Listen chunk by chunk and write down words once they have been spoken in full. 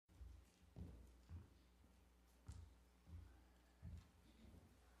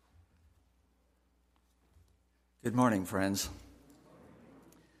Good morning, friends.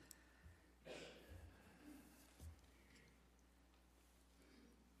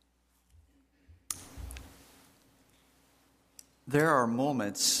 There are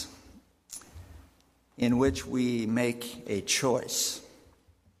moments in which we make a choice.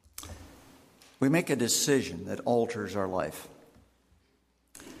 We make a decision that alters our life.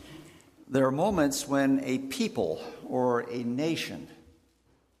 There are moments when a people or a nation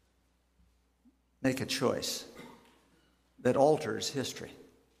make a choice that alters history,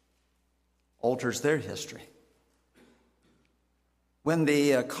 alters their history. When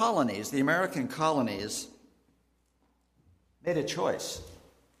the colonies, the American colonies, made a choice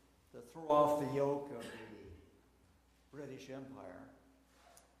to throw off the yoke of the British Empire,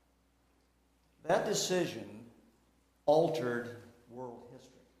 that decision altered world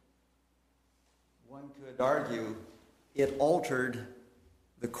history. One could argue it altered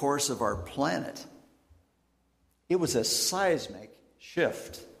the course of our planet. It was a seismic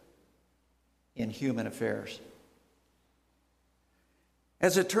shift in human affairs.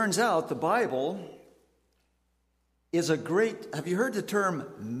 As it turns out, the Bible is a great, have you heard the term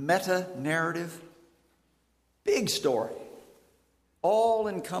meta-narrative? Big story,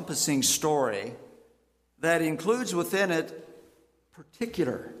 all-encompassing story that includes within it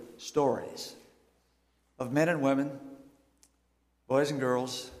particular stories of men and women, boys and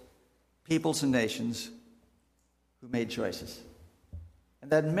girls, peoples and nations who made choices.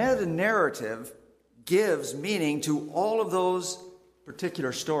 And that meta-narrative gives meaning to all of those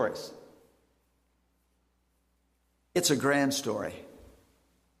particular stories. It's a grand story.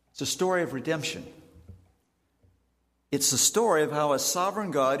 It's a story of redemption. It's the story of how a sovereign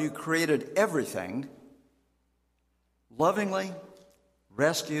God who created everything lovingly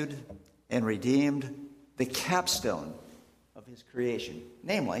rescued and redeemed the capstone of his creation,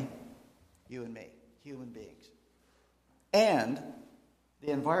 namely you and me, human beings. And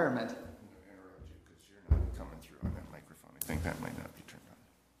the environment. I'm going to interrupt you because you're not coming through on that microphone. I think that might not be turned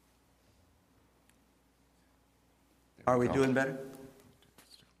on. Are we doing better?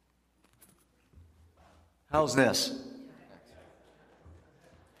 How's this?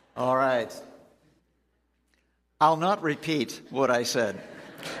 All right. I'll not repeat what I said.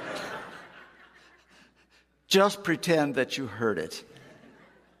 Just pretend that you heard it.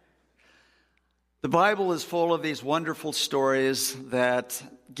 The Bible is full of these wonderful stories that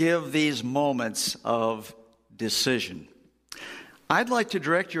give these moments of decision. I'd like to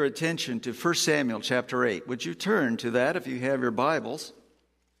direct your attention to 1 Samuel chapter 8. Would you turn to that if you have your Bibles?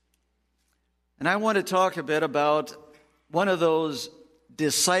 And I want to talk a bit about one of those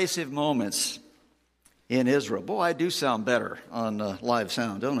decisive moments in Israel. Boy, I do sound better on live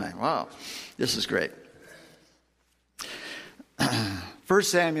sound, don't I? Wow, this is great. 1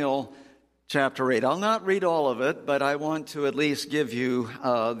 Samuel chapter 8. I'll not read all of it, but I want to at least give you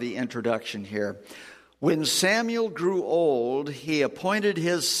the introduction here. When Samuel grew old, he appointed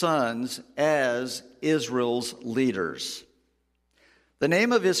his sons as Israel's leaders. The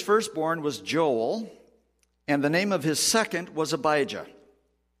name of his firstborn was Joel, and the name of his second was Abijah,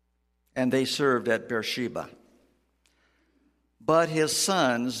 and they served at Beersheba. But his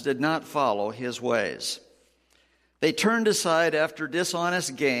sons did not follow his ways. They turned aside after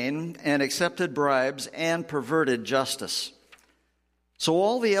dishonest gain and accepted bribes and perverted justice. So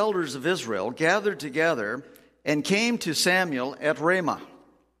all the elders of Israel gathered together and came to Samuel at Ramah.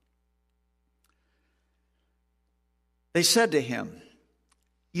 They said to him,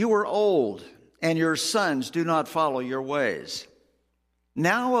 "You are old, and your sons do not follow your ways.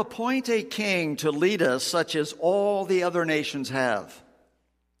 Now appoint a king to lead us, such as all the other nations have."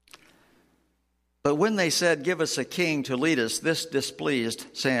 But when they said, "Give us a king to lead us," this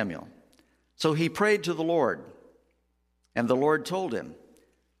displeased Samuel. So he prayed to the Lord, and the Lord told him,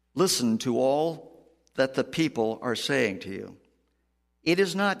 "Listen to all that the people are saying to you. It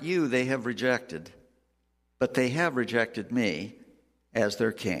is not you they have rejected, but they have rejected me as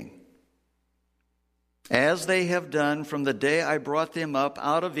their king. As they have done from the day I brought them up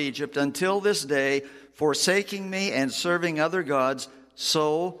out of Egypt until this day, forsaking me and serving other gods,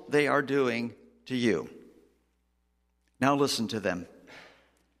 so they are doing to you. Now listen to them,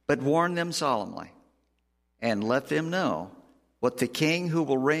 but warn them solemnly, and let them know what the king who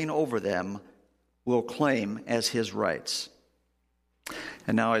will reign over them will claim as his rights."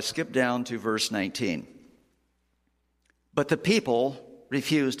 And now I skip down to verse 19. But the people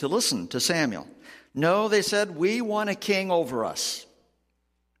refused to listen to Samuel. "No," they said, "we want a king over us.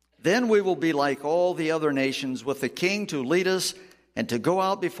 Then we will be like all the other nations, with a king to lead us and to go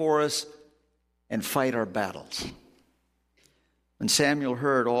out before us and fight our battles." When Samuel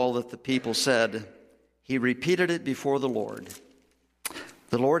heard all that the people said, he repeated it before the Lord.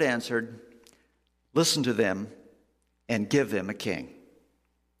 The Lord answered, "Listen to them and give them a king."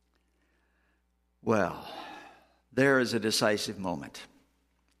 Well, there is a decisive moment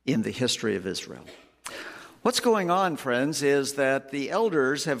in the history of Israel. What's going on, friends, is that the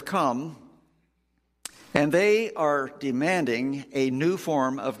elders have come and they are demanding a new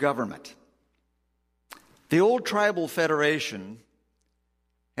form of government. The old tribal federation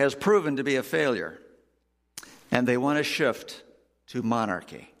has proven to be a failure, and they want to shift to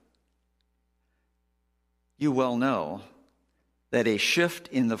monarchy. You well know that a shift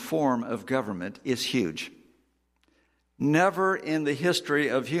in the form of government is huge. Never in the history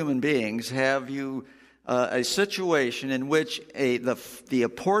of human beings have you a situation in which the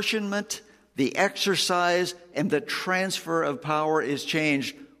apportionment, the exercise, and the transfer of power is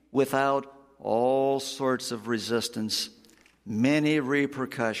changed without all sorts of resistance, many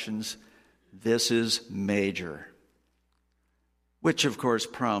repercussions. This is major. Which, of course,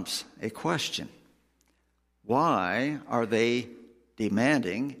 prompts a question. Why are they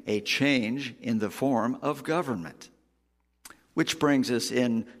demanding a change in the form of government? Which brings us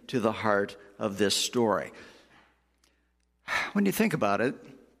into the heart of this story. When you think about it,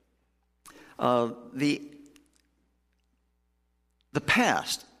 the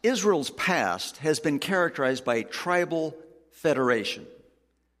past, Israel's past, has been characterized by tribal federation.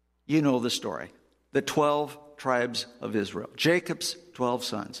 You know the story. The 12 tribes of Israel, Jacob's 12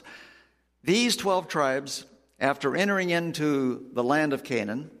 sons. These 12 tribes, after entering into the land of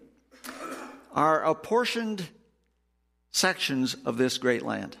Canaan, are apportioned sections of this great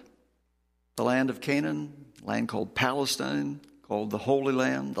land. The land of Canaan, land called Palestine, called the Holy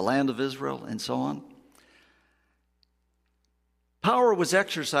Land, the land of Israel, and so on. Power was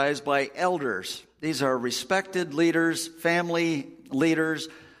exercised by elders. These are respected leaders, family leaders,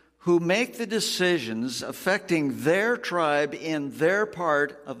 who make the decisions affecting their tribe in their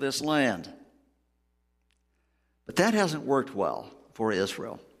part of this land. But that hasn't worked well for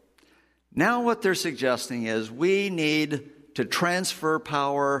Israel. Now what they're suggesting is we need to transfer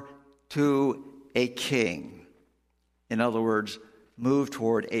power to a king. In other words, move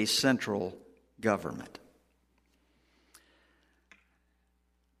toward a central government.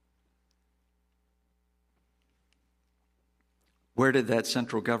 Where did that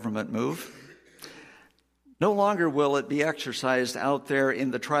central government move? No longer will it be exercised out there in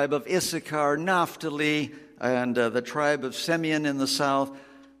the tribe of Issachar, Naphtali, and the tribe of Simeon in the south,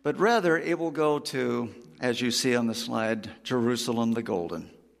 but rather it will go to, as you see on the slide, Jerusalem the Golden,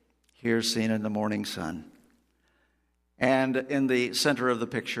 here seen in the morning sun. And in the center of the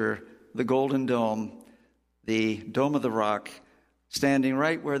picture, the Golden Dome, the Dome of the Rock, standing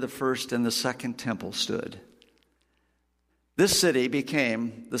right where the first and the second temple stood. This city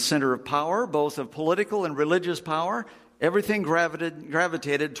became the center of power, both of political and religious power. Everything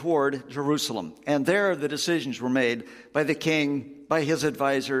gravitated toward Jerusalem. And there the decisions were made by the king, by his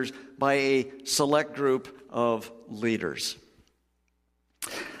advisors, by a select group of leaders.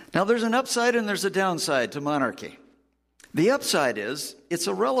 Now there's an upside and there's a downside to monarchy. The upside is it's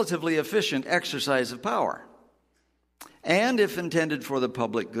a relatively efficient exercise of power. And if intended for the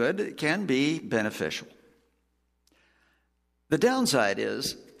public good, it can be beneficial. The downside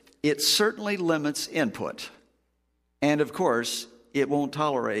is it certainly limits input. And of course, it won't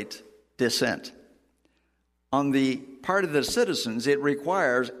tolerate dissent. On the part of the citizens, it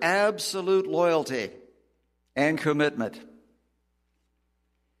requires absolute loyalty and commitment.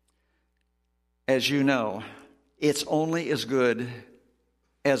 As you know, it's only as good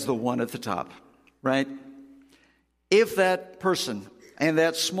as the one at the top, right? If that person and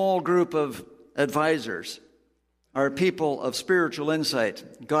that small group of advisors are people of spiritual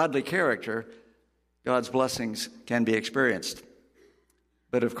insight, godly character, God's blessings can be experienced.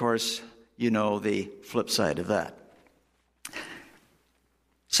 But of course, you know the flip side of that.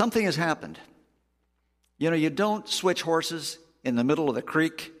 Something has happened. You know, you don't switch horses in the middle of the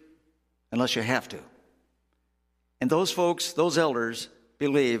creek unless you have to. And those folks, those elders,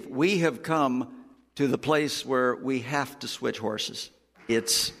 believe we have come to the place where we have to switch horses.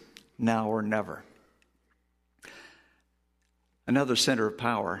 It's now or never. Another center of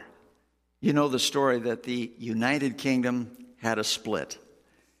power. You know the story that the United Kingdom had a split.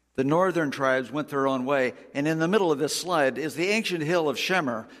 The northern tribes went their own way, and in the middle of this slide is the ancient hill of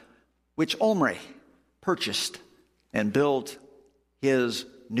Shemer, which Omri purchased and built his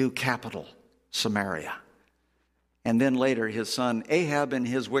new capital, Samaria. And then later his son Ahab and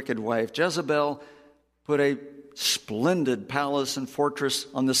his wicked wife Jezebel put a splendid palace and fortress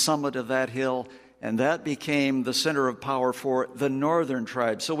on the summit of that hill, and that became the center of power for the northern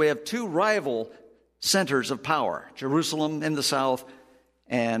tribes. So we have two rival centers of power: Jerusalem in the south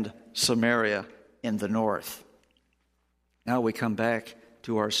and Samaria in the north. Now we come back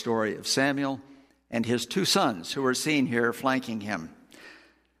to our story of Samuel and his two sons who are seen here flanking him.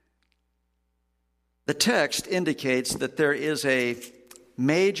 The text indicates that there is a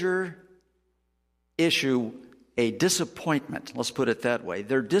major issue, a disappointment. Let's put it that way.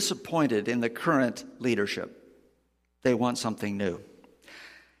 They're disappointed in the current leadership. They want something new.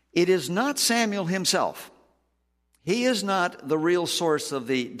 It is not Samuel himself. He is not the real source of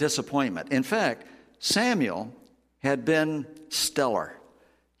the disappointment. In fact, Samuel had been stellar.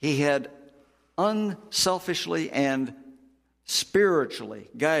 He had unselfishly and spiritually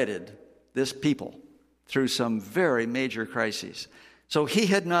guided this people through some very major crises. So he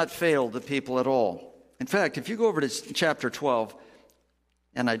had not failed the people at all. In fact, if you go over to chapter 12,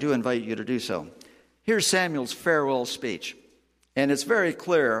 and I do invite you to do so, here's Samuel's farewell speech. And it's very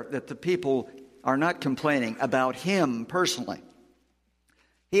clear that the people are not complaining about him personally.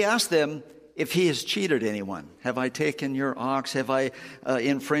 He asked them if he has cheated anyone. Have I taken your ox? Have I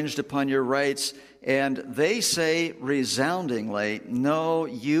infringed upon your rights? And they say resoundingly, no,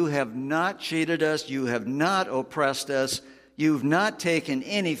 you have not cheated us. You have not oppressed us. You've not taken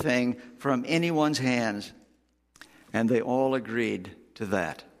anything from anyone's hands. And they all agreed to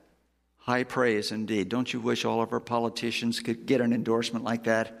that. High praise indeed. Don't you wish all of our politicians could get an endorsement like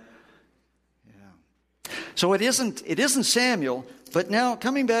that? Yeah. So it isn't Samuel, but now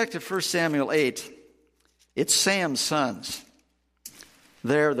coming back to 1 Samuel 8, it's Sam's sons.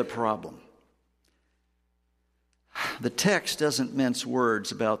 They're the problem. The text doesn't mince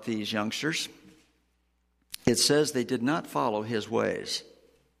words about these youngsters. It says they did not follow his ways.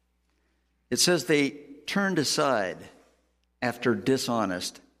 It says they turned aside after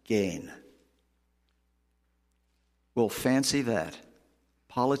dishonest gain. Well, fancy that.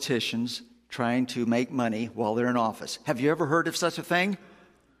 Politicians trying to make money while they're in office. Have you ever heard of such a thing?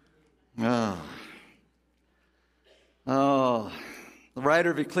 Oh. The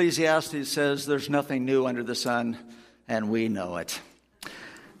writer of Ecclesiastes says there's nothing new under the sun, and we know it.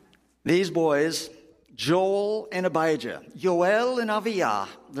 These boys, Joel and Abijah, Yoel and Aviah,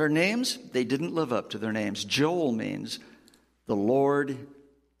 their names, they didn't live up to their names. Joel means the Lord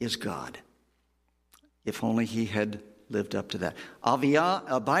is God. If only he had lived up to that.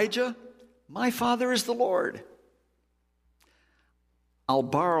 Abijah, my father is the Lord. I'll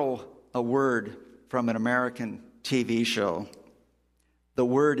borrow a word from an American TV show. The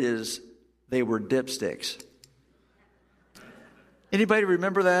word is, they were dipsticks. Anybody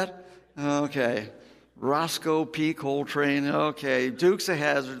remember that? Okay. Roscoe P. Coltrane. Okay. Dukes of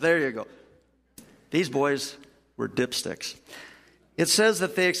Hazzard. There you go. These boys were dipsticks. It says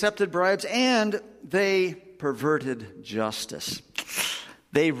that they accepted bribes and they perverted justice.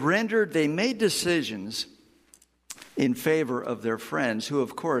 They made decisions in favor of their friends who,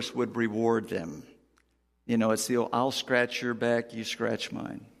 of course, would reward them. You know, it's the old, I'll scratch your back, you scratch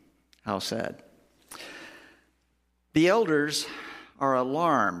mine. How sad. The elders are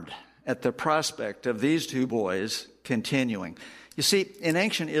alarmed at the prospect of these two boys continuing. You see, in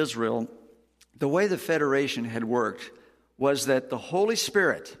ancient Israel, the way the federation had worked was that the Holy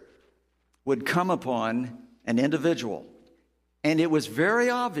Spirit would come upon an individual, and it was very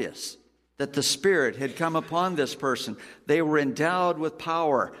obvious that the Spirit had come upon this person. They were endowed with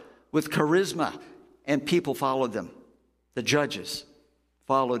power, with charisma, and people followed them. The judges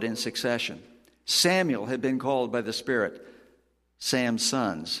followed in succession. Samuel had been called by the Spirit. Sam's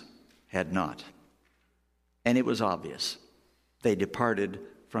sons had not. And it was obvious. They departed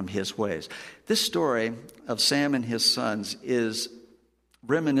from his ways. This story of Sam and his sons is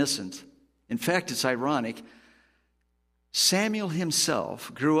reminiscent. In fact, it's ironic. Samuel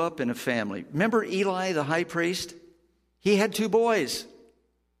himself grew up in a family. Remember Eli, the high priest? He had two boys,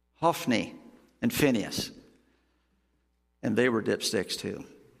 Hophni and Phinehas. And they were dipsticks too.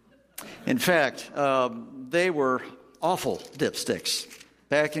 In fact, they were awful dipsticks.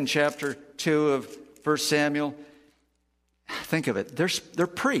 Back in chapter 2 of 1 Samuel, think of it. They're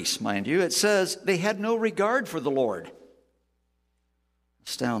priests, mind you. It says they had no regard for the Lord.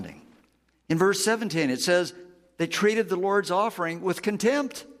 Astounding. In verse 17, it says they treated the Lord's offering with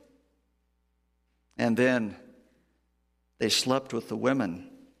contempt. And then they slept with the women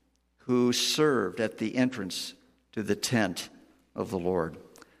who served at the entrance to the tent of the Lord.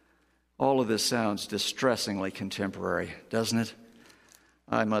 All of this sounds distressingly contemporary, doesn't it?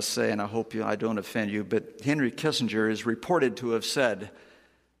 I must say, and I hope I don't offend you, but Henry Kissinger is reported to have said,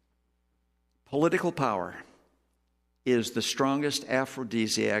 political power is the strongest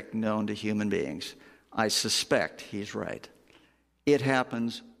aphrodisiac known to human beings. I suspect he's right. It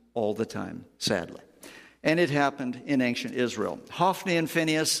happens all the time, sadly. And it happened in ancient Israel. Hophni and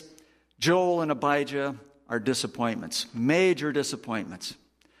Phinehas, Joel and Abijah are disappointments, major disappointments.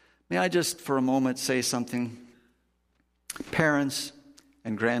 May I just for a moment say something? Parents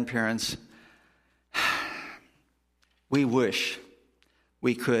and grandparents, we wish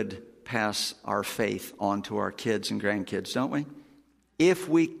we could pass our faith on to our kids and grandkids, don't we? If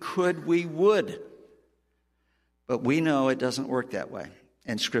we could, we would. But we know it doesn't work that way,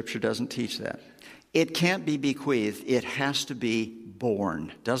 and Scripture doesn't teach that. It can't be bequeathed. It has to be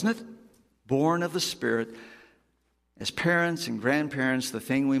born, doesn't it? Born of the Spirit. As parents and grandparents, the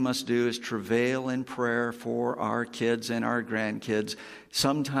thing we must do is travail in prayer for our kids and our grandkids.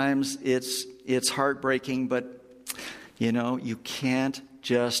 Sometimes it's heartbreaking, but, you can't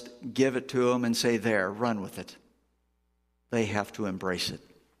just give it to them and say, there, run with it. They have to embrace it.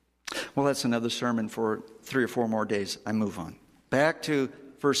 Well, that's another sermon for 3 or 4 more days. I move on. Back to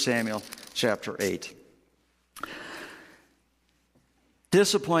 1 Samuel chapter 8.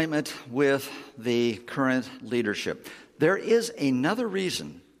 Disappointment with the current leadership. There is another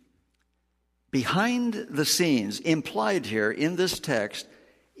reason behind the scenes, implied here in this text,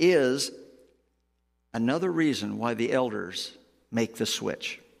 is another reason why the elders make the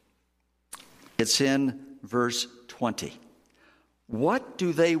switch. It's in verse 20. What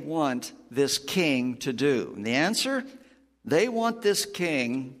do they want this king to do? And the answer, they want this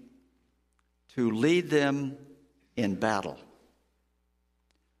king to lead them in battle,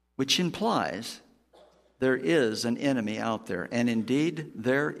 which implies there is an enemy out there. And indeed,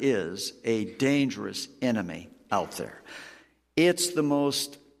 there is a dangerous enemy out there. It's the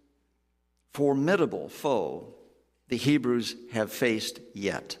most formidable foe the Hebrews have faced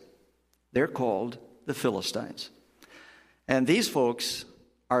yet. They're called the Philistines. And these folks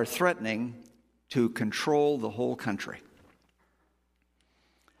are threatening to control the whole country.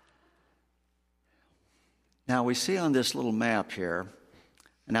 Now we see on this little map here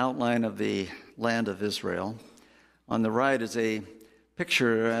an outline of the land of Israel. On the right is a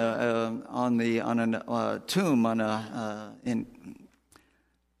picture on a tomb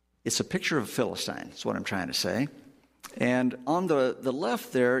it's a picture of a Philistine. That's what I'm trying to say. And on the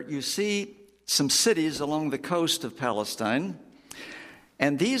left there, you see some cities along the coast of Palestine.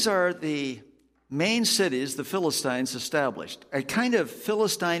 And these are the main cities the Philistines established. A kind of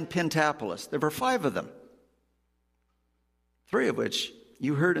Philistine Pentapolis. There were 5 of them. 3 of which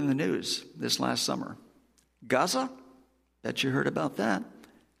you heard in the news this last summer. Gaza, bet you heard about that.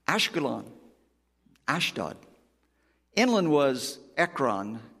 Ashkelon, Ashdod. Inland was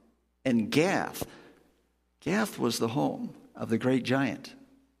Ekron and Gath. Gath was the home of the great giant,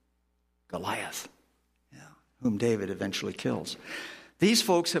 Goliath, whom David eventually kills. These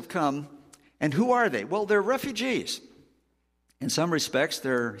folks have come, and who are they? Well, they're refugees. In some respects,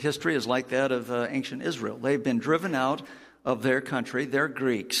 their history is like that of ancient Israel. They've been driven out of their country. They're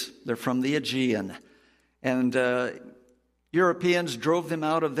Greeks. They're from the Aegean. And Europeans drove them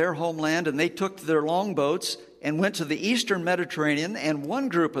out of their homeland, and they took their longboats and went to the eastern Mediterranean, and one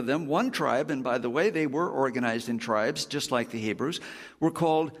group of them, one tribe, and by the way, they were organized in tribes, just like the Hebrews, were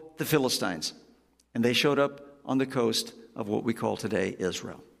called the Philistines. And they showed up on the coast of what we call today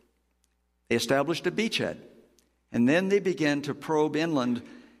Israel. They established a beachhead, and then they began to probe inland.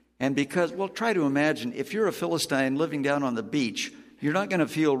 And try to imagine, if you're a Philistine living down on the beach, you're not going to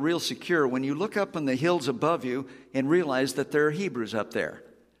feel real secure when you look up on the hills above you and realize that there are Hebrews up there.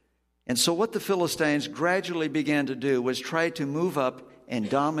 And so what the Philistines gradually began to do was try to move up and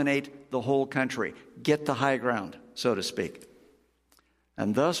dominate the whole country, get the high ground, so to speak.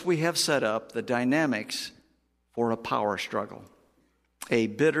 And thus we have set up the dynamics for a power struggle, a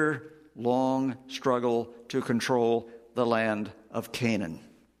bitter, long struggle to control the land of Canaan.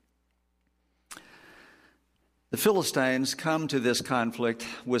 The Philistines come to this conflict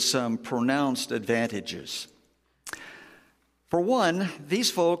with some pronounced advantages. For one,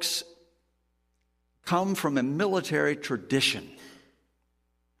 these folks come from a military tradition.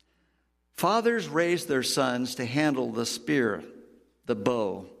 Fathers raised their sons to handle the spear, the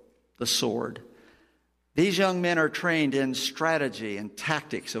bow, the sword. These young men are trained in strategy and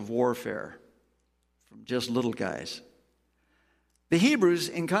tactics of warfare from just little guys. The Hebrews,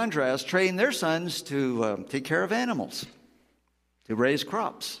 in contrast, train their sons to take care of animals, to raise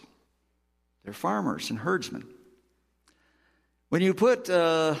crops. They're farmers and herdsmen. When you put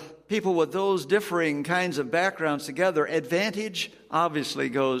people with those differing kinds of backgrounds together, advantage obviously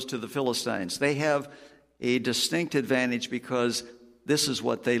goes to the Philistines. They have a distinct advantage because this is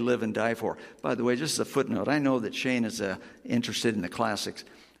what they live and die for. By the way, just as a footnote, I know that Shane is interested in the classics.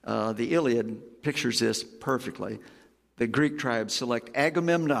 The Iliad pictures this perfectly. The Greek tribes select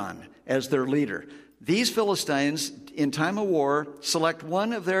Agamemnon as their leader. these Philistines, in time of war, select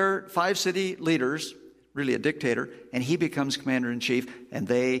one of their 5 city leaders, really a dictator, and he becomes commander-in-chief, and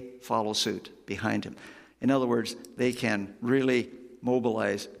they follow suit behind him. In other words, they can really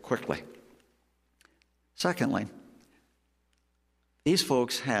mobilize quickly. Secondly, these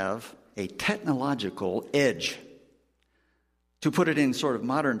folks have a technological edge. To put it in sort of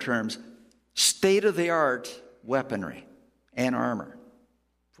modern terms, state-of-the-art weaponry and armor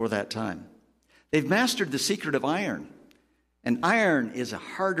for that time. They've mastered the secret of iron. And iron is a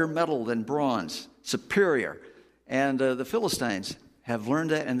harder metal than bronze, superior. And the Philistines have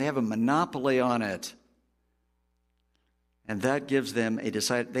learned that, and they have a monopoly on it. And that gives them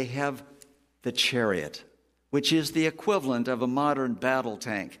they have the chariot, which is the equivalent of a modern battle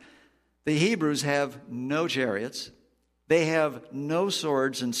tank. The Hebrews have no chariots. They have no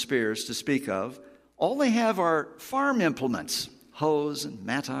swords and spears to speak of. All they have are farm implements, hoes and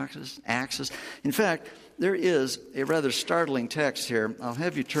mattocks, axes. In fact, there is a rather startling text here. I'll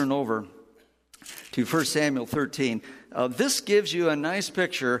have you turn over to 1 Samuel 13. This gives you a nice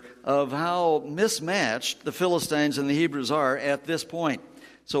picture of how mismatched the Philistines and the Hebrews are at this point.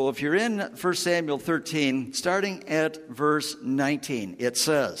 So if you're in 1 Samuel 13, starting at verse 19, it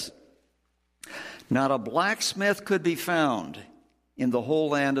says, "Not a blacksmith could be found in the whole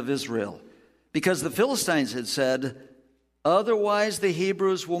land of Israel, because the Philistines had said, 'Otherwise the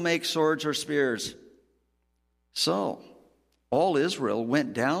Hebrews will make swords or spears.' So all Israel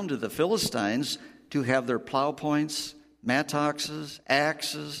went down to the Philistines to have their plow points, mattocks,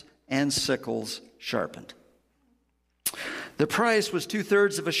 axes, and sickles sharpened. The price was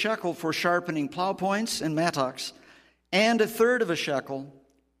 2/3 of a shekel for sharpening plow points and mattocks, and 1/3 of a shekel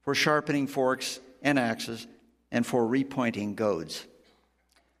for sharpening forks and axes, and for repointing goads.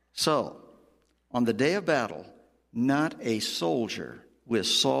 So, on the day of battle, not a soldier with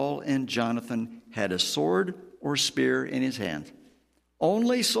Saul and Jonathan had a sword or spear in his hand.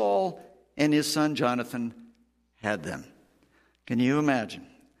 Only Saul and his son Jonathan had them." Can you imagine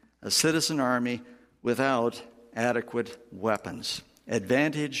a citizen army without adequate weapons?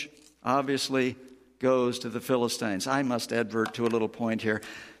 Advantage, obviously, goes to the Philistines. I must advert to a little point here.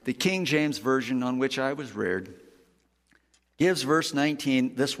 The King James Version, on which I was reared, gives verse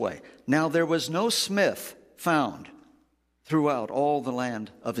 19 this way: "Now there was no smith found throughout all the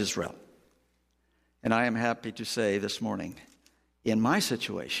land of Israel." And I am happy to say this morning, in my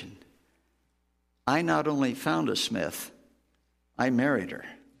situation, I not only found a smith, I married her.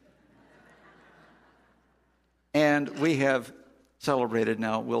 And we have celebrated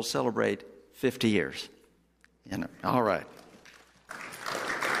now, we'll celebrate 50 years. All right.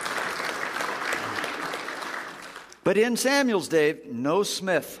 But in Samuel's day, no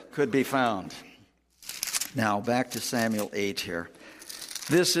smith could be found. Now, back to Samuel 8 here.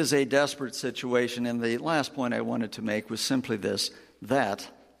 This is a desperate situation, and the last point I wanted to make was simply this, that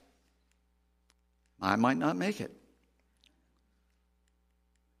I might not make it.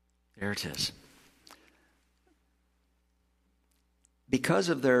 There it is. Because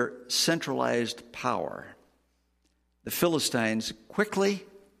of their centralized power, the Philistines quickly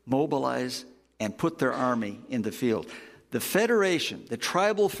mobilize and put their army in the field. The federation, the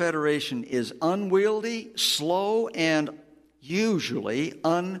tribal federation, is unwieldy, slow, and usually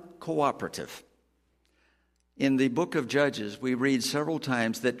uncooperative. In the book of Judges, we read several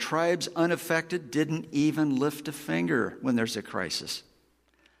times that tribes unaffected didn't even lift a finger when there's a crisis.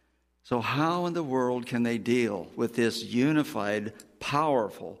 So how in the world can they deal with this unified,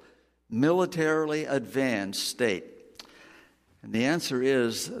 powerful, militarily advanced state? And the answer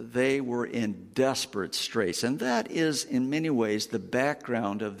is they were in desperate straits. And that is, in many ways, the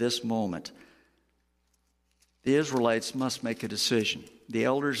background of this moment. The Israelites must make a decision. The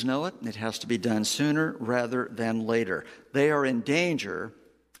elders know it, and it has to be done sooner rather than later. They are in danger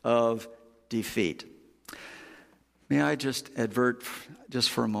of defeat. May I just advert, just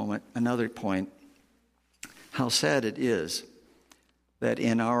for a moment, another point. How sad it is that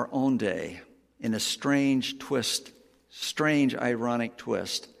in our own day, in a strange ironic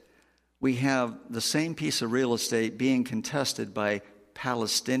twist, we have the same piece of real estate being contested by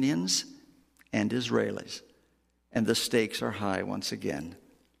Palestinians and Israelis. And the stakes are high once again.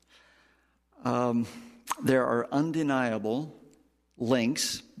 There are undeniable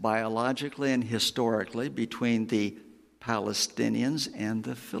links, biologically and historically, between the Palestinians and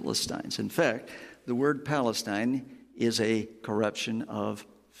the Philistines. In fact, the word Palestine is a corruption of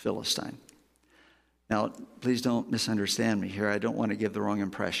Philistine. Now, please don't misunderstand me here. I don't want to give the wrong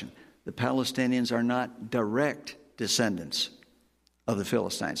impression. The Palestinians are not direct descendants of the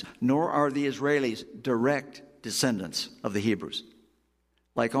Philistines, nor are the Israelis direct descendants of the Hebrews.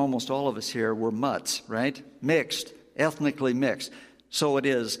 like almost all of us here, were mutts, right? Mixed, ethnically mixed. So it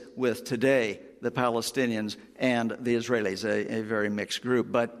is with today, the Palestinians and the Israelis, a very mixed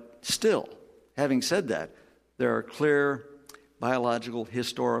group. But still, having said that, there are clear biological,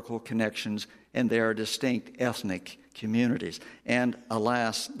 historical connections, and they are distinct ethnic communities. And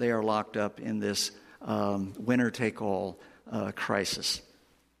alas, they are locked up in this winner-take-all crisis.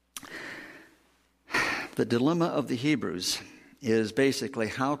 The dilemma of the Hebrews is basically,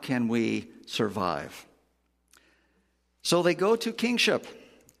 how can we survive? So they go to kingship,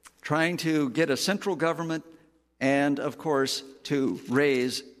 trying to get a central government and, of course, to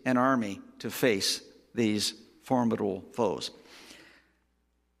raise an army to face these formidable foes.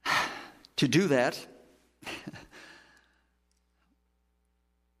 To do that,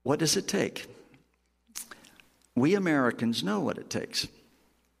 what does it take? We Americans know what it takes.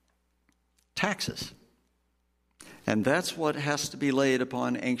 Taxes. And that's what has to be laid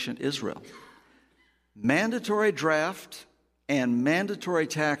upon ancient Israel. Mandatory draft and mandatory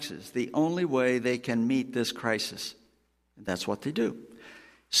taxes, the only way they can meet this crisis. And that's what they do.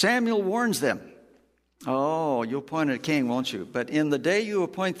 Samuel warns them. Oh, you'll appoint a king, won't you? But in the day you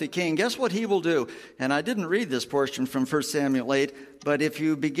appoint the king, guess what he will do? And I didn't read this portion from 1 Samuel 8, but if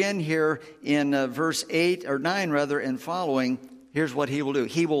you begin here in verse 8 or 9 rather and following, here's what he will do.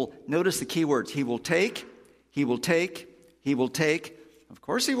 He will, notice the key words, he will take, he will take, he will take. Of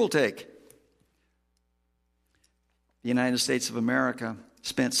course he will take. The United States of America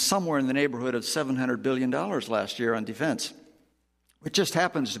spent somewhere in the neighborhood of $700 billion last year on defense, which just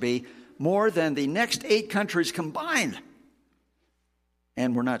happens to be more than the next 8 countries combined.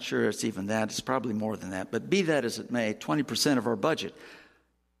 And we're not sure it's even that. It's probably more than that. But be that as it may, 20% of our budget.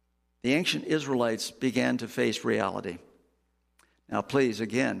 The ancient Israelites began to face reality. Now, please,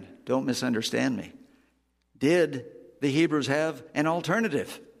 again, don't misunderstand me. Did the Hebrews have an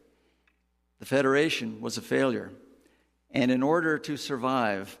alternative? The Federation was a failure. And in order to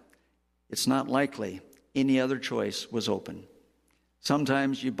survive, it's not likely any other choice was open.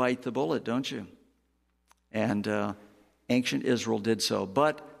 Sometimes you bite the bullet, don't you? And ancient Israel did so.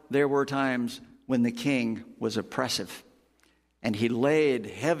 But there were times when the king was oppressive, and he laid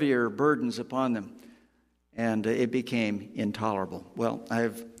heavier burdens upon them, and it became intolerable. Well,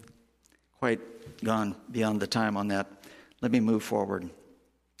 I've quite gone beyond the time on that. Let me move forward.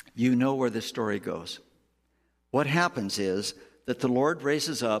 You know where this story goes. What happens is that the Lord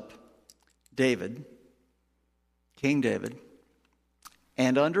raises up David, King David,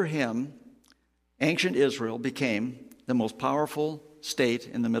 and under him, ancient Israel became the most powerful state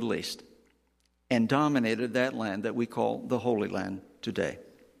in the Middle East and dominated that land that we call the Holy Land today.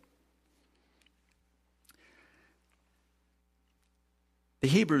 The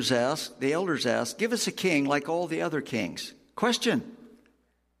Hebrews asked, the elders asked, give us a king like all the other kings. Question.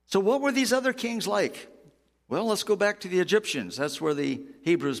 So what were these other kings like? Well, let's go back to the Egyptians. That's where the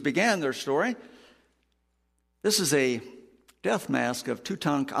Hebrews began their story. This is a death mask of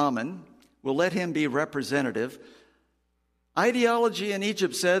Tutankhamun. We'll let him be representative. Ideology in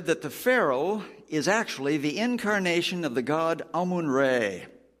Egypt said that the Pharaoh is actually the incarnation of the god Amun-Re.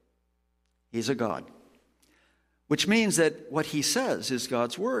 He's a god, which means that what he says is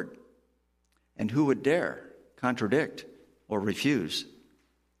God's word. And who would dare contradict or refuse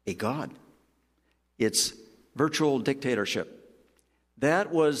a god? It's virtual dictatorship.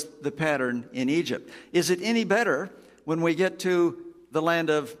 That was the pattern in Egypt. Is it any better when we get to the land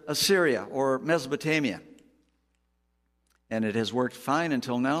of Assyria or Mesopotamia? And it has worked fine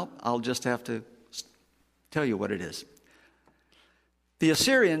until now. I'll just have to tell you what it is. The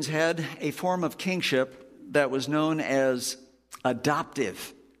Assyrians had a form of kingship that was known as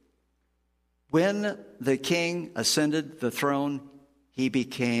adoptive. When the king ascended the throne, he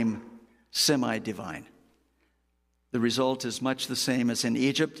became semi-divine. The result is much the same as in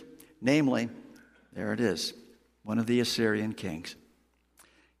Egypt, namely, there it is, one of the Assyrian kings.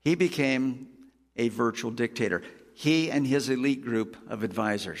 He became a virtual dictator. He and his elite group of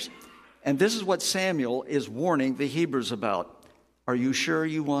advisors. And this is what Samuel is warning the Hebrews about. Are you sure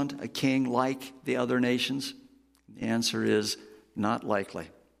you want a king like the other nations? The answer is not likely.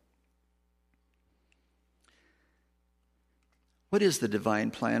 What is the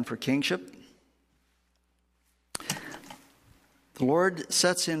divine plan for kingship? The Lord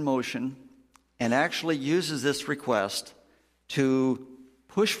sets in motion and actually uses this request to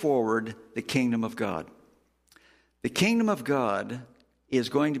push forward the kingdom of God. The kingdom of God is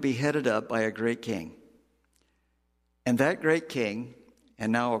going to be headed up by a great king. And that great king,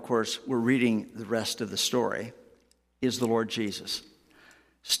 and now, of course, we're reading the rest of the story, is the Lord Jesus.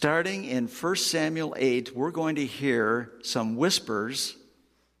 Starting in 1 Samuel 8, we're going to hear some whispers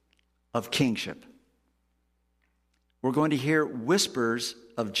of kingship. We're going to hear whispers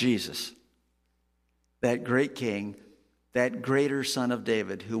of Jesus, that great king, that greater son of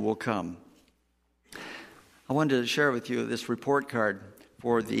David who will come. I wanted to share with you this report card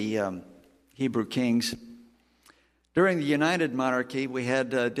for the Hebrew kings. During the United Monarchy, we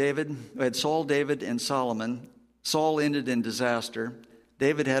had Saul, David, and Solomon. Saul ended in disaster.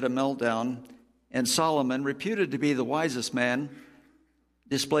 David had a meltdown, and Solomon, reputed to be the wisest man,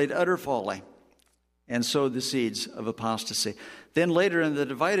 displayed utter folly and sowed the seeds of apostasy. Then later in the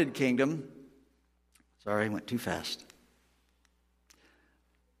divided kingdom, sorry, I went too fast.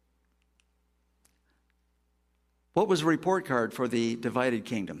 What was the report card for the divided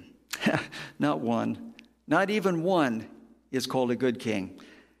kingdom? Not one. Not even one is called a good king.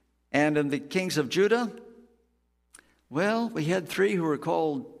 And in the kings of Judah, well, we had 3 who were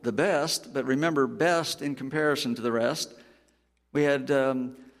called the best, but remember, best in comparison to the rest. We had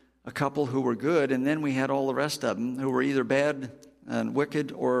a couple who were good, and then we had all the rest of them who were either bad and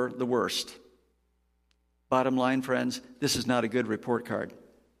wicked or the worst. Bottom line, friends, this is not a good report card.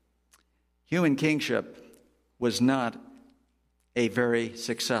 Human kingship was not a very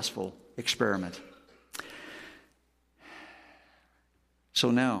successful experiment. So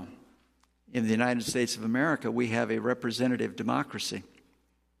now, in the United States of America, we have a representative democracy.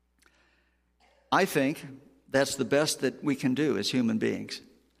 I think that's the best that we can do as human beings.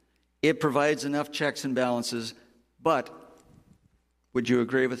 It provides enough checks and balances, but would you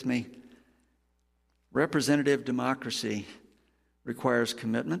agree with me? Representative democracy requires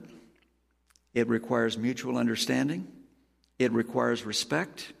commitment. It requires mutual understanding. It requires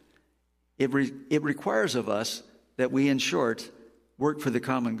respect. It requires of us that we, in short, work for the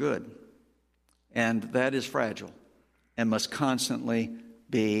common good. And that is fragile and must constantly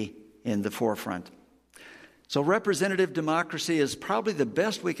be in the forefront. So representative democracy is probably the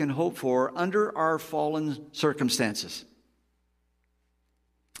best we can hope for under our fallen circumstances.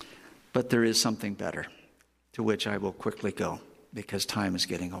 But there is something better, to which I will quickly go because time is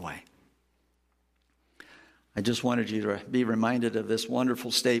getting away. I just wanted you to be reminded of this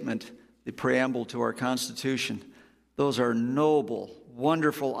wonderful statement, the preamble to our Constitution. Those are noble,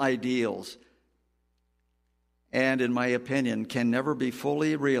 wonderful ideals, and in my opinion, can never be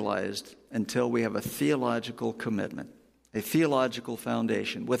fully realized until we have a theological commitment, a theological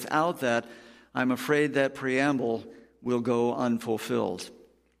foundation. Without that, I'm afraid that preamble will go unfulfilled.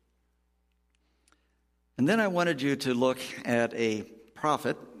 And then I wanted you to look at a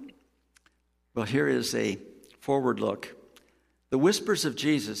prophet. Well, here is a forward look. The whispers of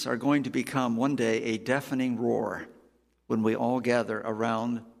Jesus are going to become one day a deafening roar when we all gather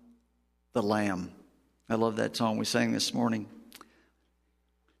around the Lamb. I love that song we sang this morning.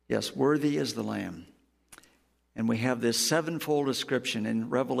 Yes, worthy is the Lamb. And we have this sevenfold description in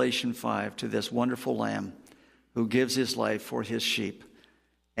Revelation 5 to this wonderful Lamb who gives his life for his sheep.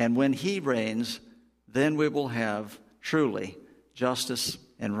 And when he reigns, then we will have truly justice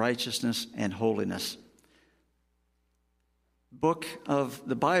and righteousness and holiness. Book of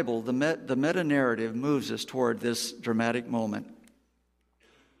the Bible, the meta-narrative moves us toward this dramatic moment.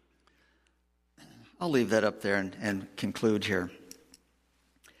 I'll leave that up there and conclude here.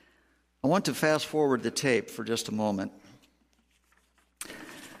 I want to fast forward the tape for just a moment.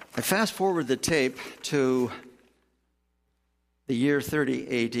 I fast forward the tape to the year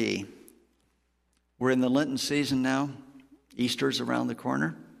 30 AD. We're in the Lenten season now. Easter's around the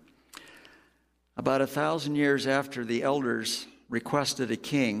corner. About 1,000 years after the elders requested a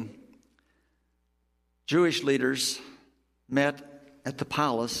king, Jewish leaders met at the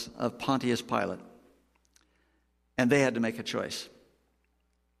palace of Pontius Pilate. And they had to make a choice.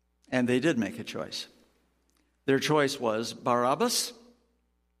 And they did make a choice. Their choice was Barabbas,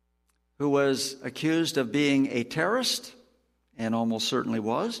 who was accused of being a terrorist, and almost certainly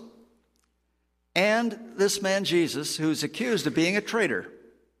was, and this man Jesus, who's accused of being a traitor,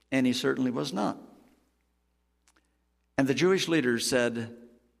 and he certainly was not. And the Jewish leaders said,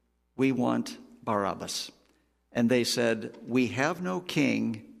 "We want Barabbas." And they said, "We have no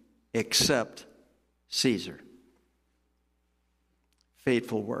king except Caesar."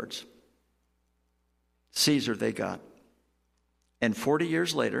 Fateful words. Caesar they got. And 40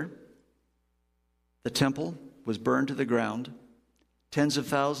 years later, the temple was burned to the ground. Tens of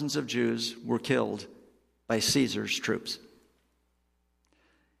thousands of Jews were killed by Caesar's troops.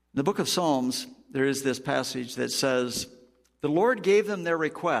 In the book of Psalms, there is this passage that says, "The Lord gave them their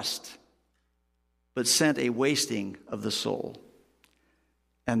request, but sent a wasting of the soul."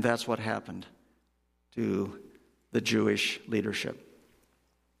 And that's what happened to the Jewish leadership.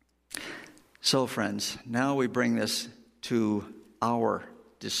 So, friends, now we bring this to our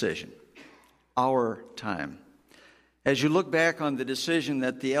decision. our time. As you look back on the decision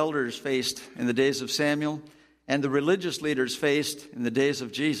that the elders faced in the days of Samuel and the religious leaders faced in the days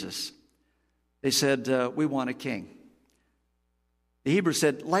of Jesus, they said, we want a king. The Hebrews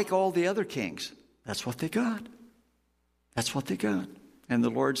said, like all the other kings. That's what they got. That's what they got. And the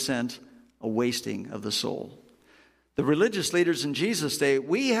Lord sent a wasting of the soul. The religious leaders in Jesus' day,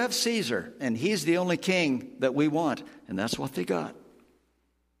 we have Caesar, and he's the only king that we want. And that's what they got.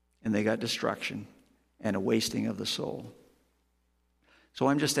 And they got destruction and a wasting of the soul. So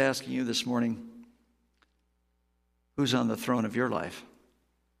I'm just asking you this morning, who's on the throne of your life?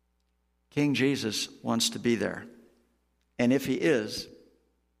 King Jesus wants to be there. And if he is,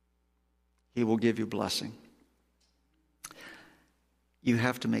 he will give you blessing. You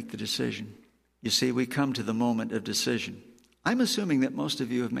have to make the decision. You see, we come to the moment of decision. I'm assuming that most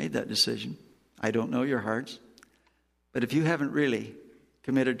of you have made that decision. I don't know your hearts. But if you haven't really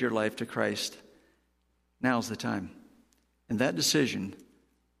committed your life to Christ, now's the time. And that decision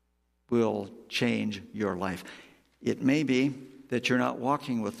will change your life. It may be that you're not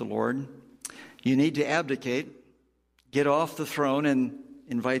walking with the Lord. You need to abdicate, get off the throne, and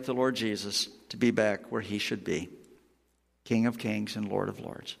invite the Lord Jesus to be back where he should be, King of Kings and Lord of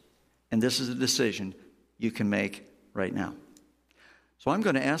Lords. And this is a decision you can make right now. So I'm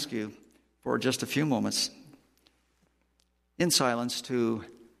going to ask you for just a few moments in silence to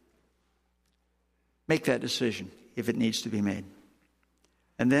make that decision if it needs to be made.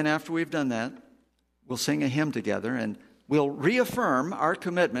 And then after we've done that, we'll sing a hymn together and we'll reaffirm our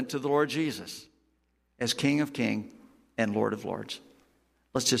commitment to the Lord Jesus as King of Kings and Lord of Lords.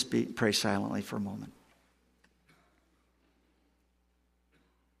 Let's just pray silently for a moment.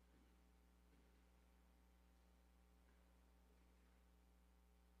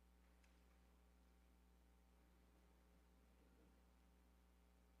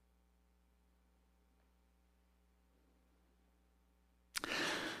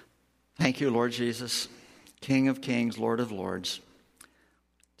 Thank you, Lord Jesus, King of Kings, Lord of Lords.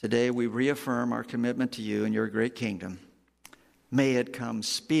 Today we reaffirm our commitment to you and your great kingdom. May it come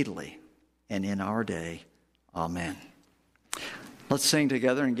speedily and in our day. Amen. Let's sing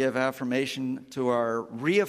together and give affirmation to our reaffirmation